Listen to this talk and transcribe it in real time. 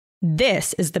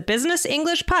This is the Business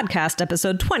English Podcast,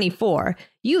 episode 24.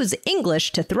 Use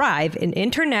English to thrive in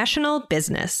international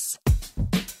business.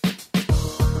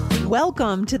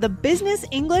 Welcome to the Business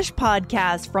English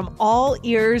Podcast from All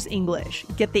Ears English.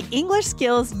 Get the English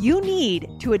skills you need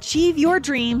to achieve your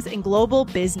dreams in global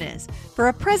business. For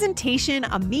a presentation,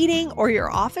 a meeting, or your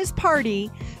office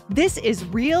party, this is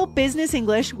Real Business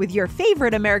English with your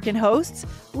favorite American hosts,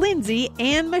 Lindsay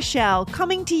and Michelle,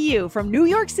 coming to you from New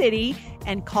York City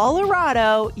and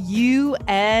Colorado,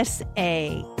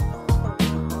 USA.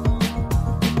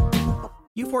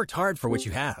 You've worked hard for what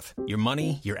you have. Your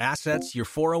money, your assets, your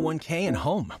 401k, and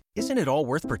home. Isn't it all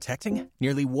worth protecting?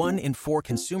 Nearly 1 in 4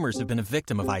 consumers have been a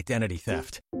victim of identity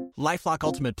theft. LifeLock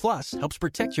Ultimate Plus helps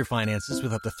protect your finances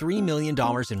with up to $3 million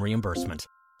in reimbursement.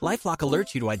 LifeLock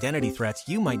alerts you to identity threats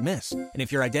you might miss. And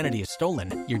if your identity is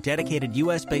stolen, your dedicated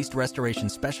U.S.-based restoration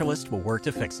specialist will work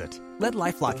to fix it. Let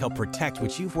LifeLock help protect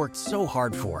what you've worked so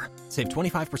hard for. Save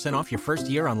 25% off your first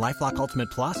year on LifeLock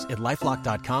Ultimate Plus at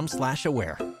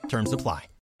LifeLock.com/aware. Terms apply.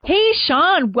 Hey,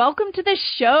 Sean, welcome to the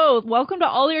show. Welcome to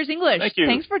All Ears English. Thank you.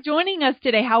 Thanks for joining us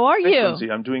today. How are Thanks, you? Lindsay.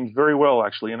 I'm doing very well,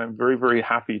 actually, and I'm very, very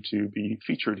happy to be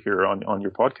featured here on your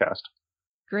podcast.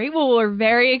 Great. Well, we're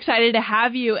very excited to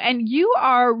have you. And you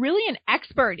are really an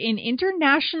expert in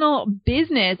international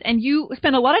business, and you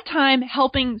spend a lot of time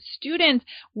helping students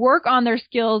work on their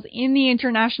skills in the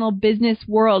international business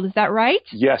world. Is that right?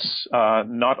 Yes,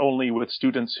 not only with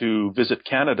students who visit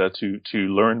Canada to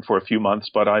learn for a few months,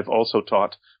 but I've also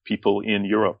taught people in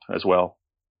Europe as well.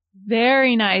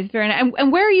 Very nice. Very nice.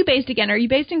 And where are you based again? Are you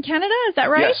based in Canada? Is that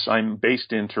right? Yes, I'm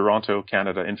based in Toronto,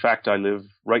 Canada. In fact, I live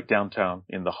right downtown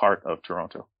in the heart of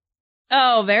Toronto.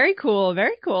 Oh, very cool.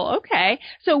 Very cool. Okay.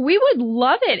 So we would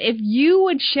love it if you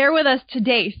would share with us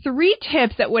today 3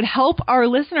 tips that would help our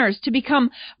listeners to become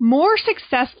more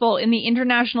successful in the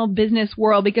international business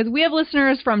world, because we have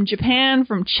listeners from Japan,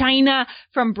 from China,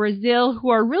 from Brazil who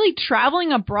are really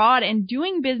traveling abroad and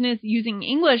doing business using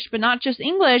English, but not just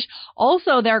English,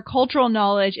 also their cultural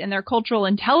knowledge and their cultural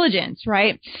intelligence,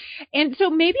 right? And so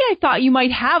maybe I thought you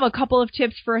might have a couple of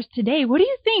tips for us today. What do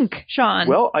you think, Sean?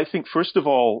 Well, I think first of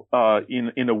all,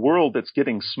 in a world that's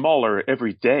getting smaller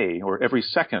every day or every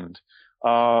second,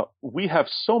 we have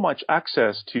so much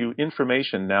access to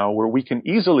information now where we can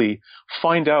easily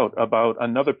find out about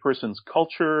another person's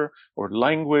culture or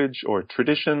language or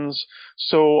traditions.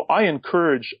 So I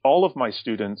encourage all of my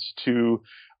students to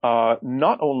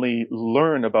not only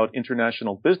learn about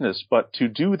international business, but to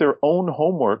do their own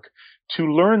homework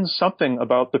to learn something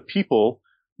about the people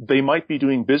they might be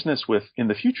doing business with in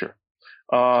the future.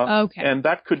 Okay. And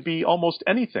that could be almost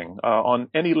anything on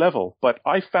any level. But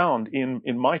I found in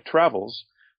my travels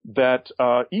that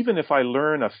even if I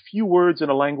learn a few words in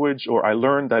a language, or I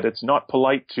learn that it's not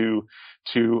polite to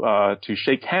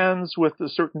shake hands with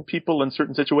certain people in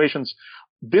certain situations,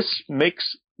 this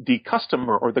makes the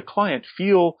customer or the client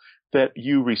feel that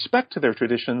you respect their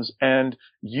traditions and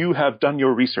you have done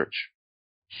your research.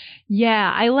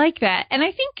 Yeah, I like that. And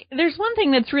I think there's one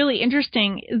thing that's really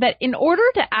interesting, that in order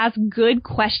to ask good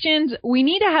questions, we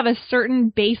need to have a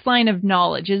certain baseline of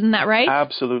knowledge. Isn't that right?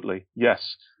 Absolutely.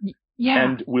 Yes. Yeah.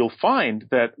 And we'll find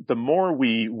that the more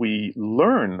we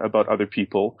learn about other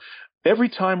people, every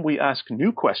time we ask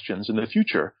new questions in the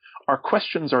future, our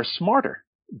questions are smarter.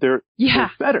 They're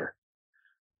better.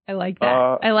 I like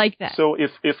that. I like that. So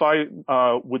if I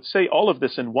would say all of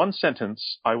this in one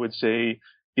sentence, I would say,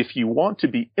 if you want to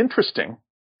be interesting,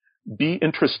 be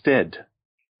interested.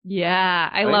 Yeah,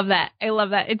 I love that. I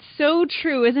love that. It's so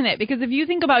true, isn't it? Because if you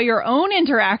think about your own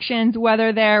interactions,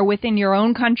 whether they're within your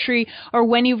own country or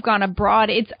when you've gone abroad,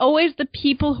 it's always the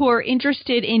people who are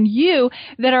interested in you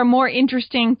that are more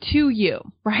interesting to you,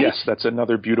 right? Yes, that's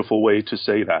another beautiful way to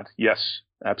say that. Yes,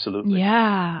 absolutely.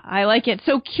 Yeah, I like it.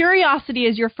 So curiosity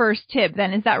is your first tip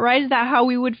then. Is that right? Is that how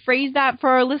we would phrase that for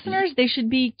our listeners? They should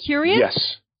be curious?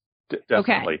 Yes.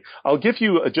 Definitely. Okay. I'll give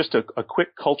you just a quick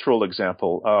cultural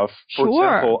example. For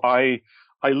example, I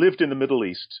lived in the Middle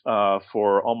East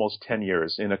for almost 10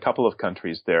 years in a couple of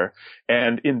countries there.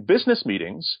 And in business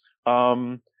meetings,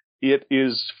 it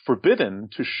is forbidden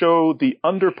to show the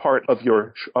under part of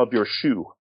your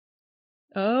shoe.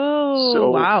 Oh,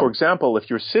 so, wow. For example, if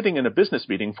you're sitting in a business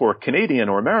meeting for a Canadian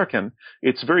or American,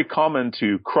 it's very common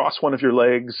to cross one of your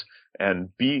legs and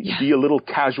be a little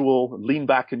casual, lean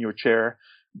back in your chair.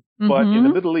 But in the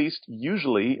Middle East,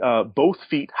 usually both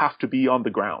feet have to be on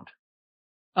the ground.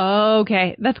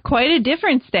 Okay, that's quite a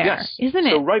difference there, yes. Isn't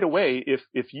it? So right away,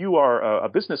 if you are a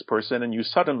business person and you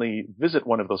suddenly visit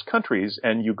one of those countries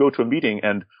and you go to a meeting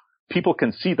and people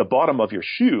can see the bottom of your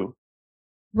shoe,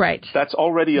 right? That's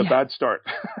already a bad start.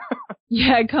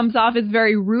 Yeah, it comes off as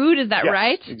very rude. Is that yes,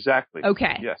 right? Exactly.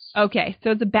 Okay. Yes. Okay.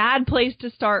 So it's a bad place to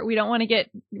start. We don't want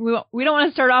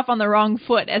to start off on the wrong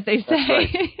foot, as they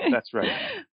say. That's right.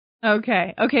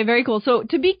 Okay. Okay. Very cool. So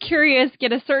to be curious,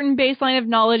 get a certain baseline of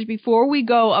knowledge before we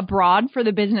go abroad for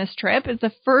the business trip is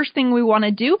the first thing we want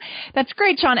to do. That's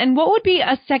great, Sean. And what would be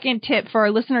a second tip for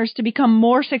our listeners to become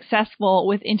more successful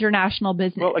with international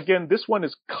business? Well, again, this one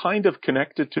is kind of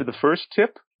connected to the first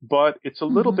tip, but it's a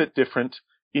little bit different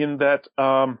in that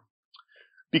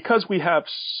because we have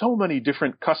so many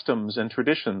different customs and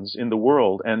traditions in the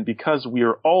world, and because we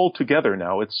are all together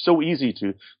now, it's so easy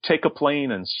to take a plane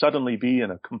and suddenly be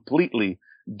in a completely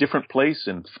different place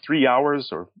in 3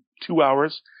 hours or 2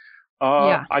 hours.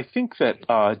 I think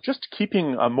that just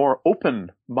keeping a more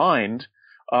open mind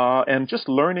and just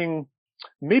learning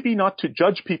maybe not to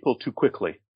judge people too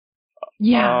quickly.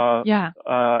 And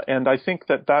I think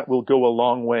that will go a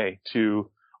long way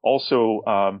to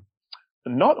also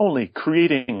not only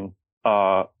creating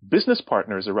business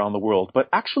partners around the world, but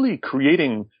actually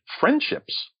creating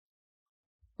friendships.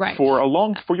 Right.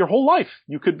 For your whole life.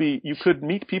 You could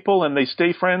meet people and they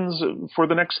stay friends for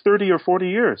the next 30 or 40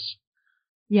 years.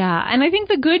 Yeah. And I think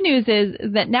the good news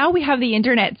is that now we have the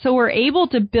internet, so we're able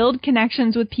to build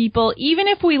connections with people, even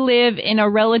if we live in a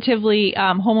relatively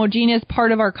homogeneous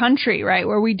part of our country, right,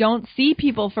 where we don't see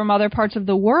people from other parts of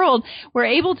the world. We're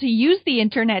able to use the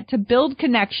internet to build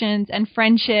connections and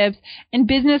friendships and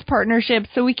business partnerships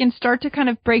so we can start to kind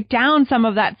of break down some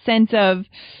of that sense of,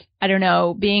 I don't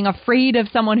know, being afraid of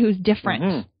someone who's different.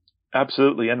 Mm-hmm.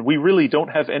 Absolutely. And we really don't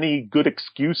have any good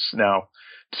excuse now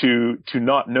to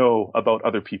not know about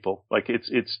other people. Like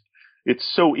it's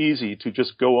so easy to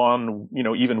just go on,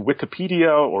 even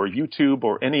Wikipedia or YouTube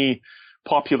or any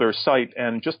popular site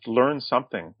and just learn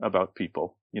something about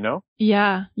people,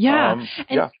 Yeah. Go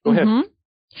ahead.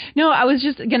 No, I was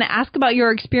just going to ask about your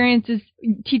experiences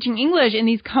teaching English in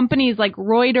these companies like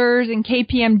Reuters and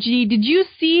KPMG. Did you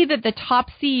see that the top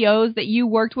CEOs that you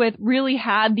worked with really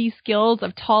had these skills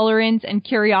of tolerance and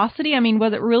curiosity? I mean,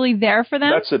 was it really there for them?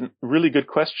 That's a really good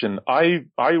question. I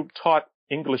taught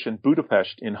English in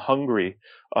Budapest in Hungary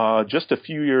just a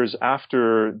few years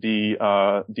after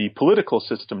the political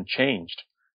system changed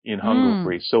in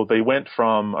Hungary. So they went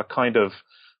from a kind of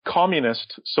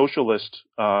communist, socialist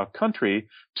country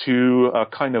to a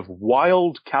kind of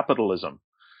wild capitalism.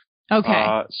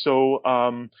 Okay. So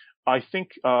I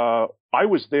think I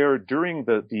was there during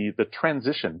the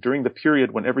transition, during the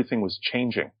period when everything was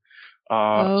changing.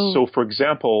 So, for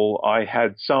example, I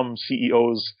had some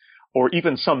CEOs or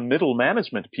even some middle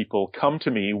management people come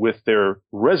to me with their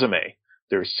resume,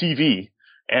 their CV,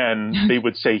 and they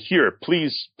would say, "Here,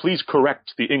 please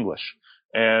correct the English."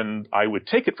 And I would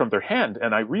take it from their hand,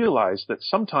 and I realized that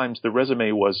sometimes the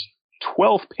resume was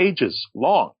 12 pages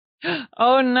long.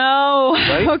 Oh, no.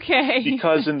 Right? Okay.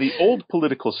 Because in the old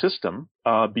political system,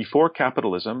 before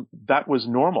capitalism, that was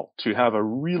normal to have a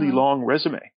really long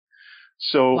resume.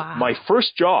 So my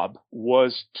first job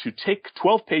was to take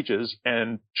 12 pages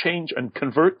and change and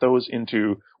convert those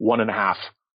into 1.5.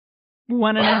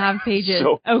 1.5 pages.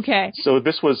 Okay. So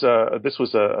this was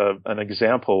an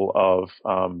example of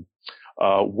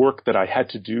work that I had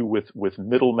to do with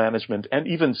middle management and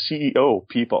even CEO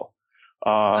people,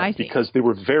 because they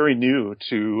were very new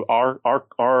to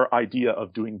our idea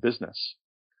of doing business.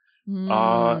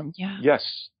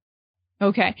 Yes.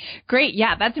 Okay, great.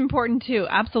 Yeah, that's important too.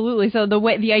 Absolutely. So the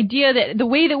way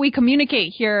that we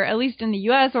communicate here, at least in the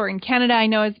U.S. or in Canada, I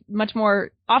know is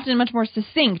often much more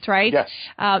succinct, right? Yes.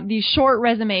 These short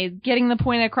resumes, getting the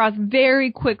point across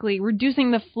very quickly, reducing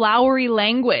the flowery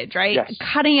language, right? Yes.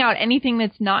 Cutting out anything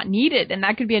that's not needed. And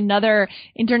that could be another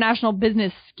international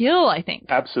business skill, I think.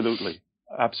 Absolutely.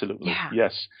 Yeah.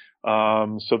 Yes.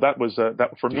 So that was,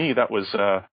 for me,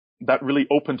 that really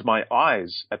opened my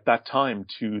eyes at that time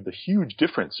to the huge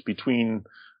difference between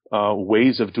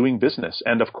ways of doing business.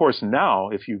 And of course, now,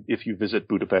 if you visit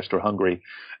Budapest or Hungary,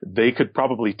 they could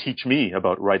probably teach me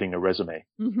about writing a resume.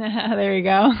 There you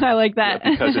go. I like that.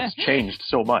 Yeah, because it's changed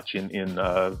so much in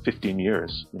 15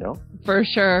 years, For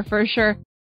sure.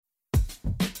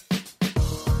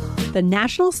 The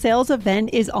national sales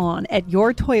event is on at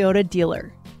your Toyota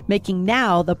dealer, making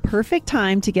now the perfect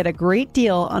time to get a great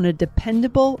deal on a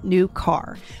dependable new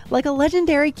car, like a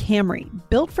legendary Camry,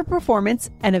 built for performance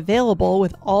and available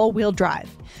with all-wheel drive.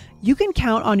 You can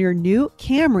count on your new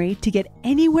Camry to get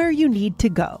anywhere you need to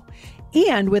go.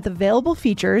 And with available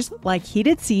features like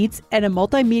heated seats and a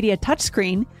multimedia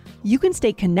touchscreen, you can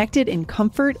stay connected in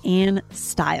comfort and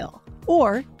style.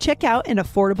 Or check out an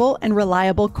affordable and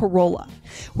reliable Corolla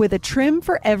with a trim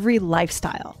for every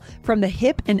lifestyle. From the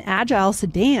hip and agile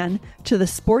sedan to the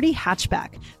sporty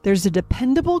hatchback, there's a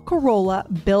dependable Corolla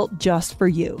built just for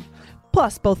you.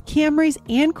 Plus, both Camrys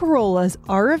and Corollas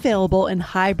are available in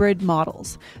hybrid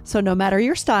models. So no matter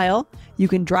your style, you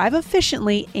can drive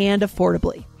efficiently and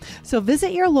affordably. So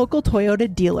visit your local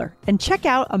Toyota dealer and check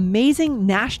out amazing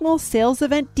national sales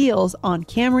event deals on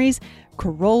Camrys,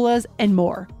 Corollas, and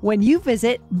more when you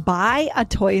visit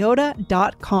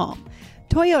buyatoyota.com.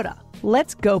 Toyota,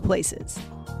 let's go places.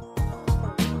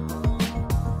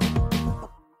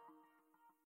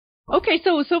 Okay,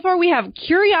 so far we have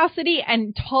curiosity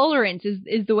and tolerance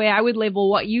is the way I would label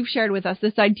what you've shared with us.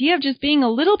 This idea of just being a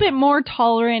little bit more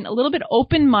tolerant, a little bit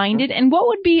open-minded. And what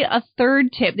would be a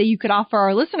third tip that you could offer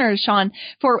our listeners, Sean,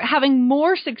 for having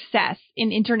more success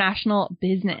in international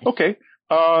business? Okay.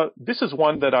 This is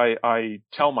one that I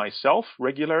tell myself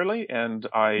regularly and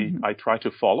I try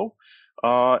to follow.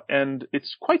 And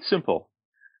it's quite simple.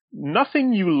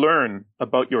 Nothing you learn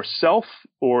about yourself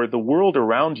or the world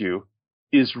around you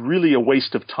is really a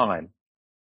waste of time.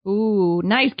 Ooh,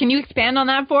 nice. Can you expand on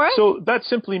that for us? So that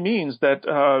simply means that,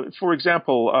 for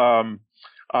example,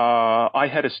 I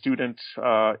had a student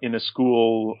in a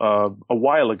school a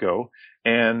while ago,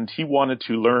 and he wanted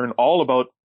to learn all about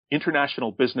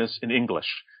international business in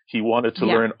English. He wanted to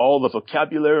learn all the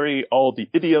vocabulary, all the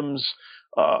idioms.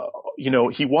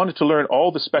 He wanted to learn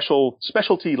all the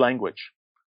specialty language.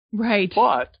 Right.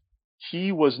 But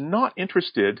he was not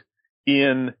interested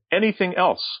in anything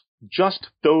else,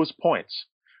 just those points.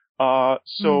 I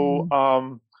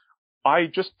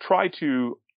just try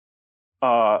to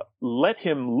let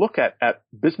him look at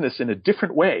business in a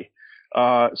different way,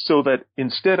 so that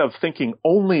instead of thinking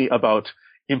only about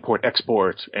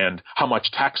import-export and how much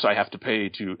tax I have to pay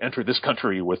to enter this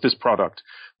country with this product,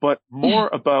 but more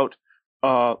about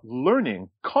learning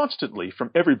constantly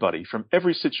from everybody, from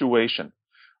every situation.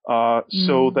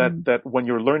 So that when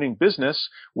you're learning business,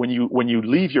 when you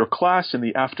leave your class in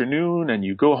the afternoon and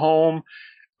you go home,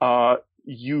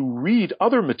 you read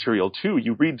other material too.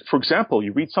 For example,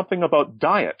 you read something about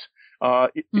diet.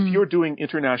 If you're doing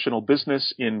international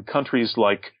business in countries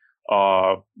like,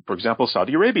 for example,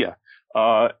 Saudi Arabia,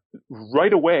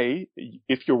 right away,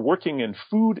 if you're working in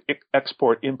food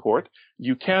export-import,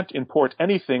 you can't import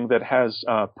anything that has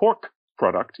pork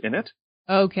product in it.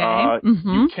 Okay.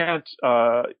 You can't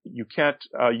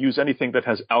use anything that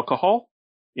has alcohol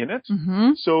in it.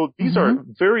 So these are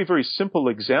very, very simple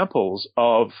examples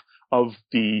of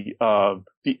the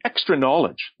extra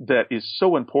knowledge that is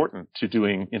so important to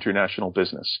doing international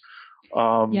business.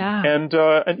 And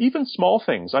even small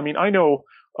things. I mean, I know,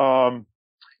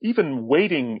 even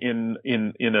waiting in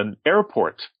an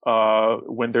airport,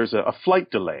 when there's a flight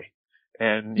delay.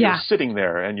 And you're sitting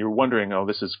there and you're wondering, oh,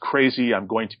 this is crazy. I'm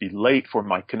going to be late for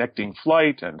my connecting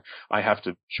flight and I have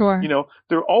to,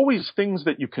 there are always things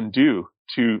that you can do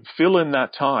to fill in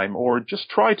that time or just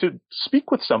try to speak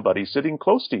with somebody sitting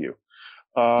close to you.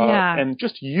 And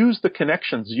just use the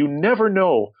connections. You never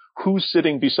know who's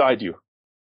sitting beside you.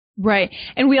 Right.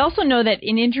 And we also know that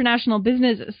in international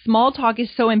business, small talk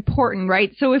is so important,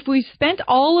 right? So if we spent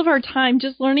all of our time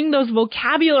just learning those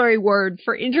vocabulary words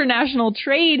for international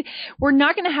trade, we're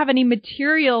not going to have any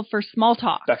material for small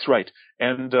talk. That's right.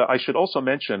 And I should also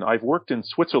mention, I've worked in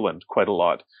Switzerland quite a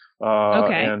lot.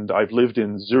 And I've lived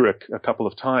in Zurich a couple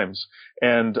of times.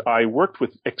 And I worked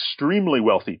with extremely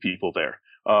wealthy people there.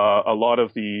 A lot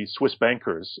of the Swiss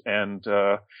bankers and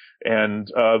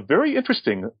very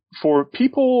interesting for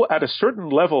people at a certain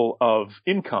level of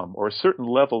income or a certain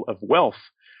level of wealth.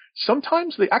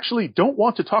 Sometimes they actually don't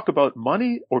want to talk about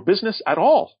money or business at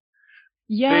all.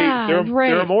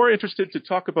 They're more interested to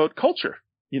talk about culture,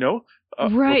 or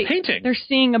painting. They're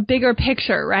seeing a bigger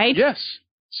picture, right? Yes.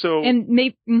 So, and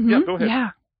maybe, go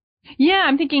ahead. Yeah,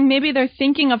 I'm thinking maybe they're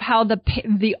thinking of how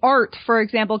the art, for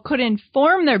example, could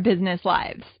inform their business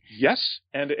lives. Yes,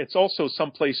 and it's also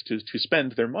some place to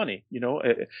spend their money.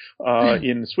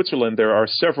 In Switzerland, there are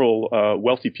several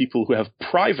wealthy people who have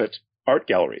private art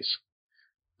galleries.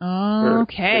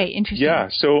 Okay, interesting. Yeah,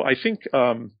 so I think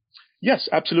yes,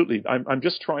 absolutely. I'm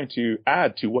just trying to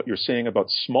add to what you're saying about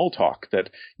small talk.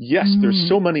 That yes, there's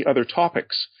so many other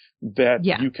topics that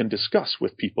you can discuss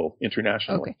with people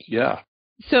internationally. Okay. Yeah.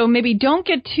 So maybe don't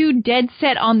get too dead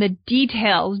set on the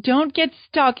details. Don't get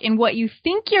stuck in what you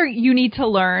think you need to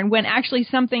learn when actually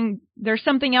there's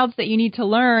something else that you need to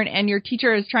learn and your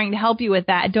teacher is trying to help you with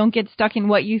that. Don't get stuck in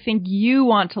what you think you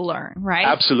want to learn, right?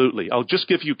 Absolutely.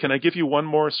 Can I give you one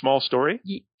more small story?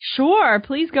 Sure.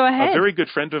 Please go ahead. A very good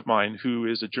friend of mine who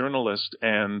is a journalist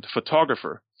and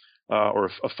photographer,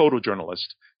 or a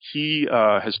photojournalist. He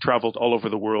has traveled all over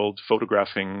the world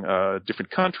photographing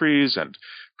different countries and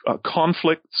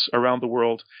conflicts around the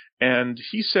world. And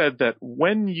he said that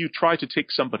when you try to take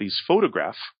somebody's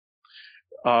photograph,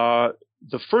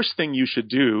 the first thing you should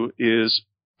do is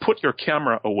put your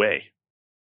camera away.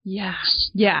 Yeah.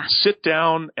 Yeah. Sit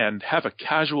down and have a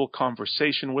casual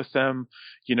conversation with them.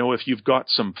 You know, if you've got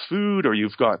some food or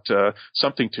you've got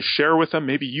something to share with them,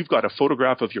 maybe you've got a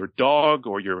photograph of your dog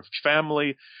or your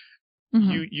family.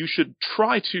 Mm-hmm. You should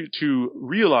try to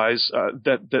realize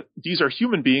that these are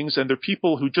human beings and they're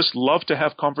people who just love to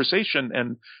have conversation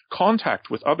and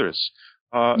contact with others.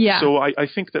 So I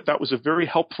think that was a very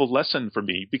helpful lesson for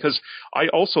me, because I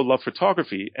also love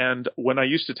photography. And when I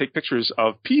used to take pictures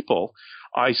of people,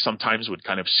 I sometimes would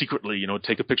kind of secretly, you know,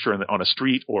 take a picture on a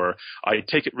street, or I'd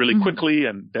take it really quickly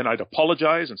and then I'd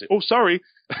apologize and say, oh, sorry.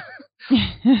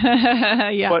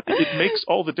 Yeah. But it makes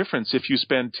all the difference if you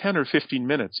spend 10 or 15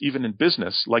 minutes, even in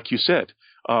business, like you said,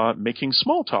 making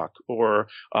small talk or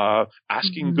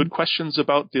asking good questions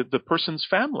about the person's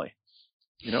family.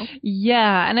 You know?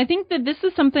 Yeah. And I think that this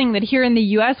is something that here in the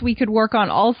U.S. we could work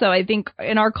on also. I think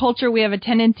in our culture, we have a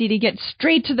tendency to get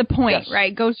straight to the point,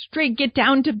 right? Go straight, get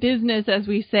down to business, as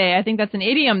we say. I think that's an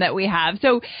idiom that we have.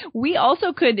 So we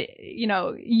also could, you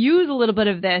know, use a little bit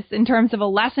of this in terms of a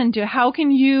lesson to how can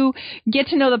you get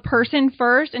to know the person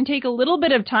first and take a little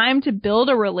bit of time to build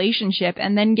a relationship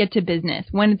and then get to business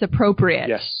when it's appropriate.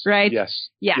 Yes. Right? Yes.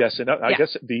 Yeah. Yes. And I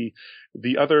guess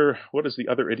the other, what is the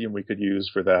other idiom we could use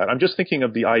for that? I'm just thinking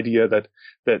of the idea that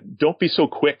don't be so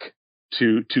quick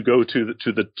to go to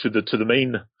the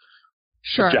main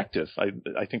objective.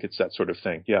 I think it's that sort of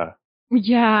thing. Yeah.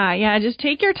 Yeah. Just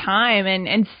take your time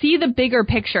and see the bigger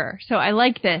picture. So I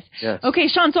like this. Yes. Okay,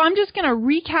 Sean, so I'm just going to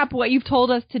recap what you've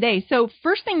told us today. So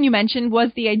first thing you mentioned was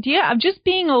the idea of just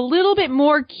being a little bit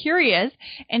more curious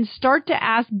and start to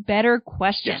ask better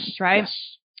questions, right?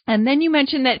 Yes. And then you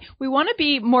mentioned that we want to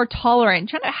be more tolerant,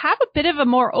 trying to have a bit of a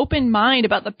more open mind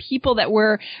about the people that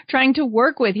we're trying to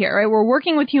work with here, right? We're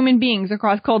working with human beings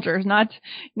across cultures, not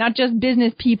just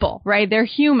business people, right? They're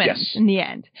humans in the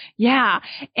end. Yeah.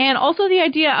 And also the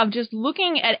idea of just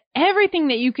looking at everything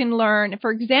that you can learn. For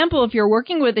example, if you're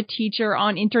working with a teacher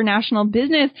on international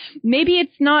business, maybe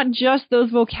it's not just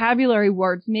those vocabulary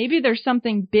words. Maybe there's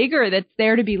something bigger that's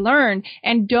there to be learned,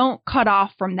 and don't cut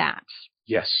off from that.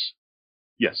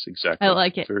 Yes, exactly. I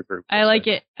like it. Very, very I like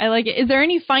it. Is there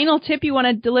any final tip you want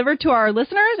to deliver to our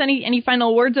listeners? Any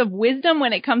final words of wisdom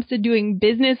when it comes to doing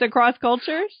business across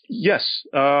cultures? Yes.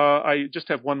 I just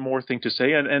have one more thing to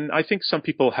say. And I think some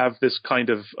people have this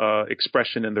kind of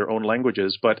expression in their own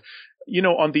languages. But, you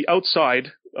know, on the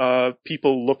outside,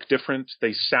 people look different.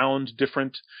 They sound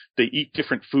different. They eat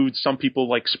different foods. Some people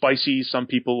like spicy. Some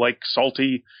people like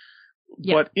salty.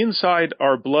 Yeah. But inside,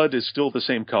 our blood is still the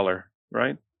same color,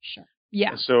 right? Sure.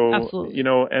 Yeah, so, absolutely. You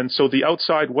know, and so the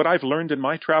outside, what I've learned in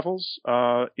my travels,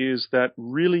 is that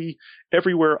really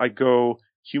everywhere I go,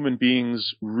 human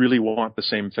beings really want the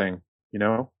same thing, you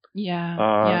know?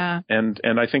 Yeah. And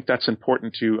I think that's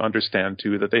important to understand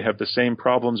too, that they have the same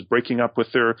problems breaking up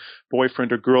with their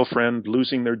boyfriend or girlfriend,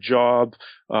 losing their job,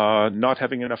 not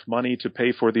having enough money to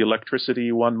pay for the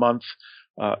electricity 1 month,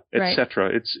 etc.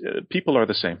 It's, people are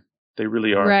the same. They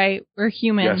really are. Right. We're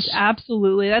humans. Yes.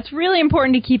 Absolutely. That's really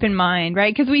important to keep in mind,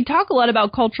 right? Because we talk a lot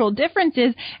about cultural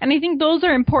differences, and I think those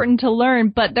are important to learn,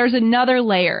 but there's another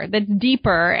layer that's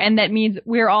deeper, and that means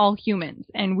we're all humans,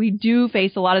 and we do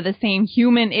face a lot of the same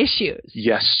human issues.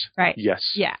 Yes. Right. Yes.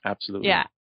 Yeah. Absolutely. Yeah.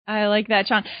 I like that,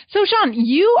 Sean. So, Sean,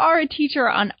 you are a teacher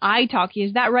on italki,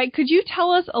 is that right? Could you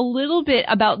tell us a little bit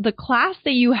about the class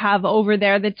that you have over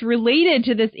there that's related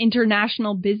to this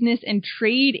international business and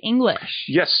trade English?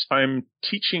 Yes, I'm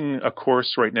teaching a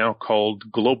course right now called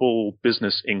Global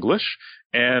Business English,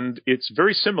 and it's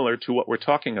very similar to what we're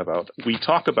talking about. We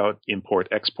talk about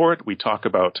import-export. We talk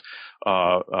about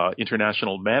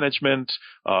international management,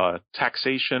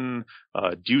 taxation,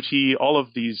 duty, all of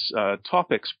these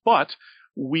topics, but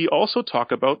we also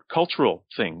talk about cultural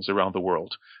things around the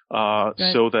world,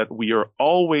 so that we are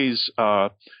always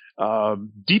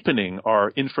deepening our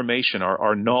information,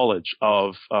 our knowledge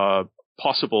of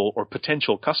possible or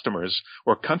potential customers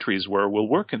or countries where we'll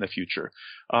work in the future.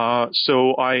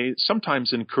 So I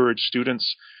sometimes encourage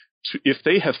students to, if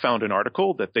they have found an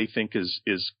article that they think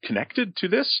is connected to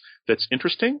this, that's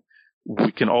interesting,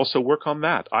 we can also work on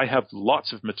that. I have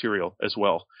lots of material as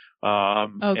well.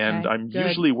 And I'm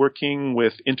usually working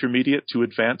with intermediate to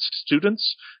advanced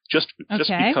students just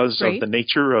because of the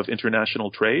nature of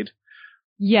international trade.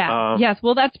 Yeah. Yes.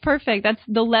 Well, that's perfect. That's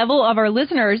the level of our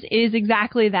listeners is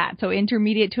exactly that. So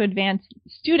intermediate to advanced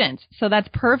students. So that's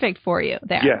perfect for you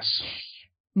there. Yes.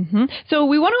 Mm-hmm. So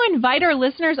we want to invite our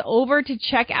listeners over to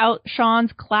check out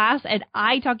Sean's class at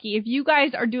italki. If you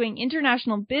guys are doing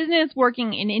international business,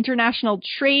 working in international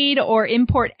trade or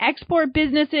import-export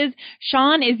businesses,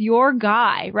 Sean is your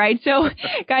guy, right? So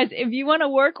guys, if you want to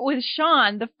work with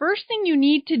Sean, the first thing you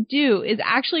need to do is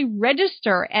actually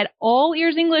register at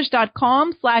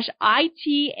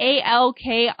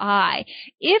allearsenglish.com/ITALKI.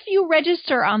 If you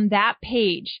register on that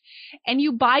page and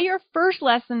you buy your first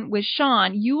lesson with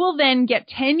Sean, you will then get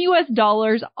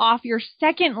 $10 off your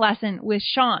second lesson with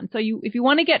Sean. So if you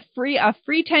want to get a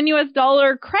free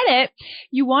 $10 credit,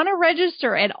 you want to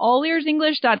register at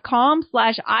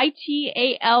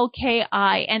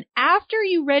allearsenglish.com/ITALKI. And after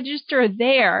you register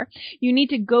there, you need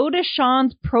to go to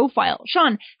Sean's profile.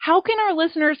 Sean, how can our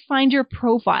listeners find your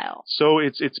profile? So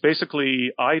it's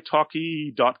basically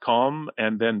italki.com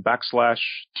and then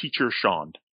 /Teacher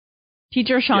Sean.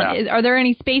 Teacher Sean. Yeah. Are there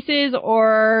any spaces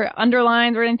or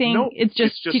underlines or anything? No, it's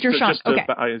just Teacher Sean. Okay.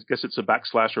 I guess it's a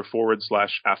 / or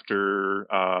 / after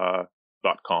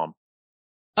 .com.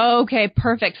 Okay,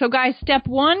 perfect. So guys, step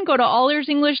 1, go to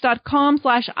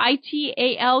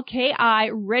allearsenglish.com/ITALKI,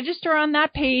 register on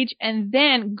that page, and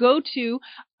then go to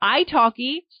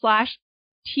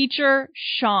italki/Teacher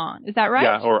Sean. Is that right?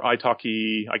 Yeah, or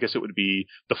italki, I guess it would be,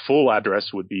 the full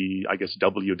address would be, I guess,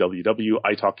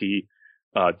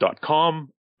 www.italki.com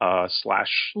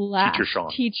 /Teacher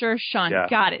Sean. Teacher Sean. Yeah.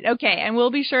 Got it. Okay. And we'll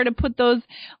be sure to put those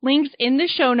links in the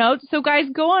show notes. So guys,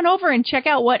 go on over and check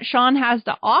out what Sean has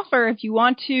to offer if you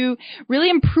want to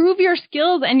really improve your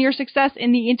skills and your success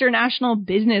in the international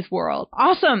business world.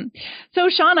 Awesome. So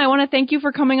Sean, I want to thank you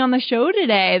for coming on the show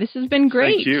today. This has been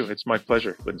great. Thank you. It's my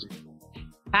pleasure, Lindsay.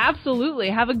 Absolutely.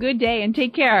 Have a good day and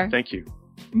take care. Thank you.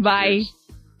 Bye.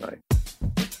 Cheers. Bye.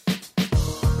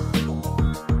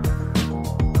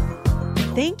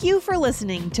 Thank you for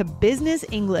listening to Business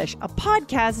English, a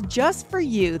podcast just for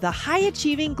you, the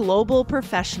high-achieving global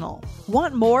professional.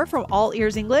 Want more from All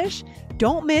Ears English?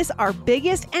 Don't miss our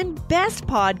biggest and best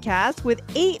podcast with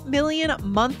 8 million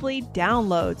monthly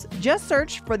downloads. Just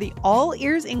search for the All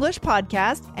Ears English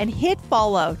podcast and hit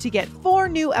follow to get 4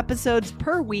 new episodes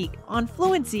per week on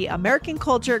fluency, American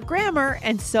culture, grammar,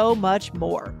 and so much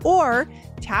more. Or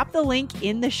tap the link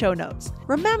in the show notes.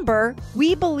 Remember,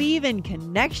 we believe in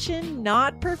connection,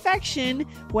 not perfection,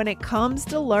 when it comes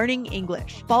to learning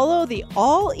English. Follow the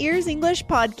All Ears English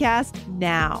podcast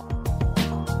now.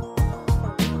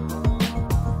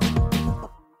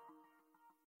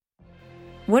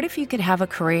 What if you could have a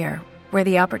career where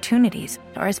the opportunities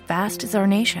are as vast as our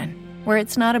nation, where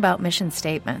it's not about mission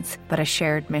statements, but a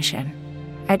shared mission?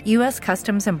 At U.S.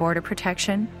 Customs and Border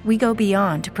Protection, we go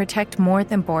beyond to protect more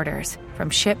than borders. From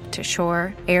ship to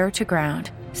shore, air to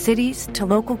ground, cities to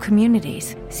local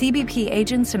communities, CBP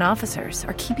agents and officers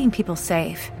are keeping people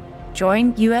safe.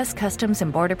 Join U.S. Customs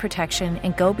and Border Protection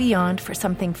and go beyond for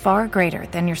something far greater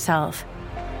than yourself.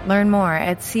 Learn more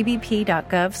at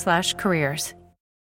cbp.gov/careers.